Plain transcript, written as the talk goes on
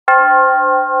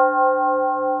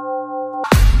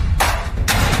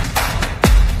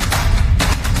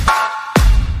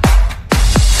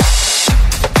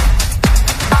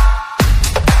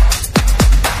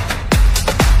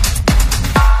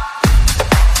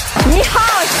你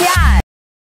好，西安。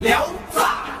聊炸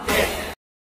裂。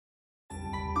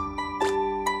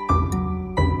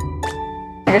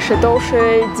这是都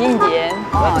是景点。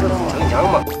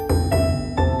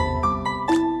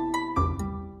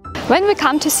When we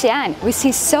come to Xi'an, we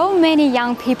see so many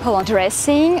young people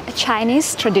dressing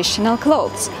Chinese traditional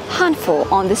clothes, handful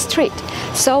on the street.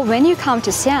 So when you come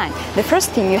to Xi'an, the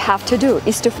first thing you have to do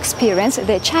is to experience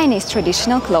the Chinese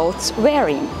traditional clothes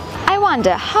wearing. I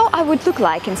wonder how I would look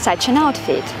like in such an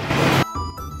outfit.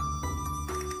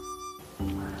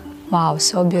 Wow,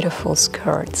 so beautiful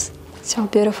skirts, so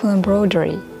beautiful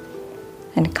embroidery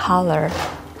and color.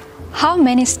 How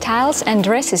many styles and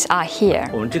dresses are here?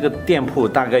 我们这个店铺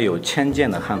大概有1000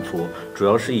件的汉服，主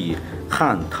要是以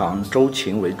汉、唐、周、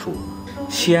秦为主。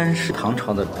西安是唐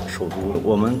朝的首都，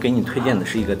我们给你推荐的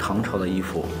是一个唐朝的衣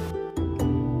服。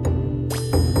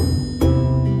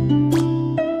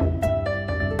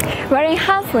 Wearing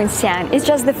hanfu in Xi'an is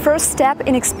just the first step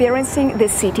in experiencing the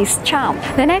city's charm.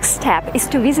 The next step is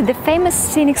to visit the famous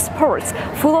scenic spots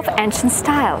full of ancient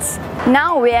styles.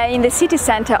 Now we are in the city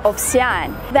center of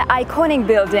Xi'an, the iconic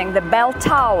building, the Bell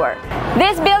Tower.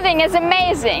 This building is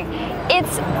amazing.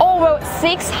 It's over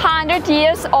 600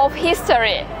 years of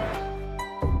history.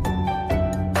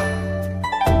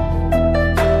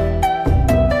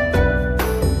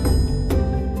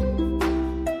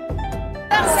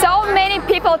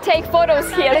 People take photos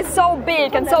here. It's so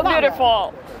big and so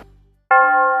beautiful.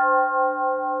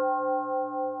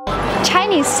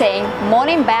 Chinese saying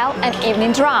morning bell and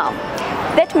evening drum.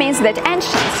 That means that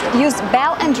ancients used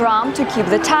bell and drum to keep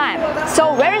the time.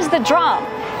 So where is the drum?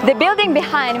 The building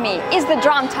behind me is the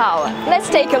drum tower. Let's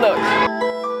take a look.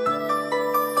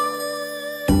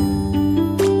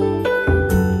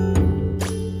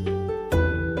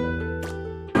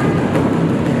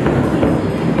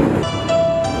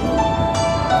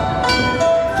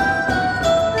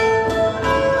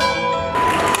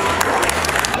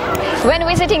 When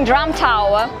visiting Drum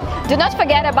Tower, do not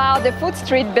forget about the food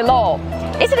street below.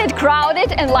 Isn't it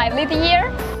crowded and lively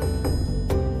here?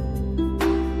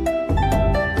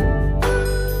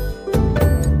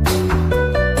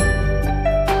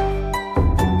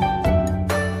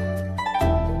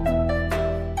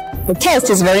 The taste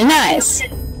is very nice.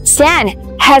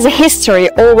 Xi'an has a history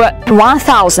over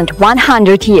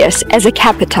 1,100 years as a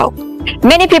capital.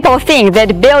 Many people think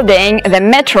that building the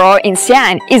metro in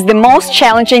Xi'an is the most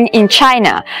challenging in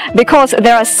China because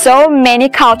there are so many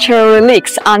cultural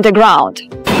relics underground.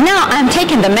 Now I'm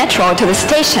taking the metro to the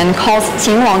station called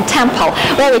Qingyuan Temple,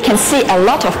 where we can see a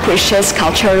lot of precious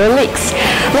cultural relics.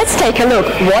 Let's take a look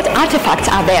what artifacts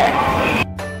are there.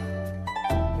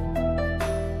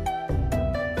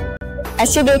 I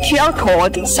see the QR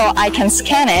code, so I can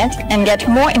scan it and get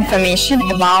more information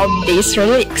about these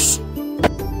relics.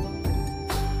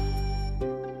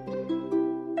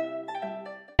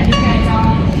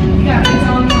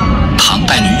 唐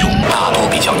代女俑大多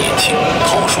比较年轻，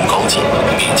头梳高髻，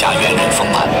脸颊圆润丰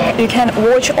满。 You can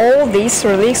watch all these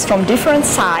relics from different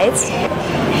sides.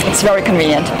 It's very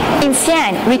convenient. In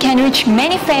Xi'an, we can reach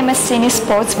many famous scenic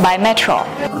spots by metro.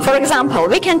 For example,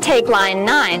 we can take line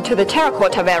 9 to the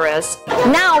Terracotta Army.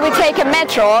 Now we take a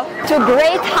metro to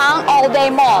Great Han All-Day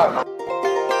Mall.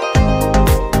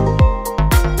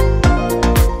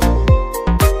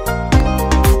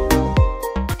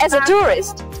 As a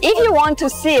tourist, if you want to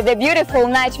see the beautiful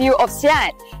night view of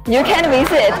Xi'an, you can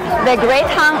visit the Great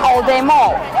Han All-Day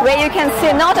Mall, where you can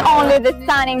see not only the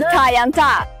stunning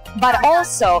Tayanta, but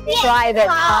also try the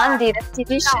Han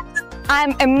dishes.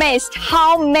 I'm amazed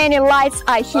how many lights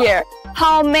are here,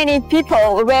 how many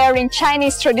people wearing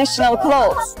Chinese traditional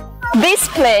clothes. This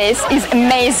place is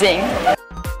amazing.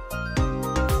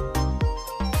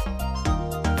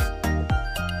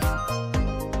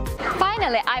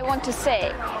 Finally, I want to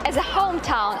say, as a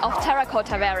hometown of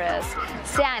terracotta warriors,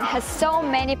 Xi'an has so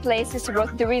many places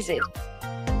worth to visit.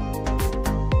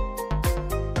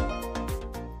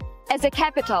 As a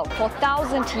capital for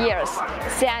 1,000 years,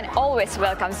 Xi'an always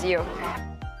welcomes you.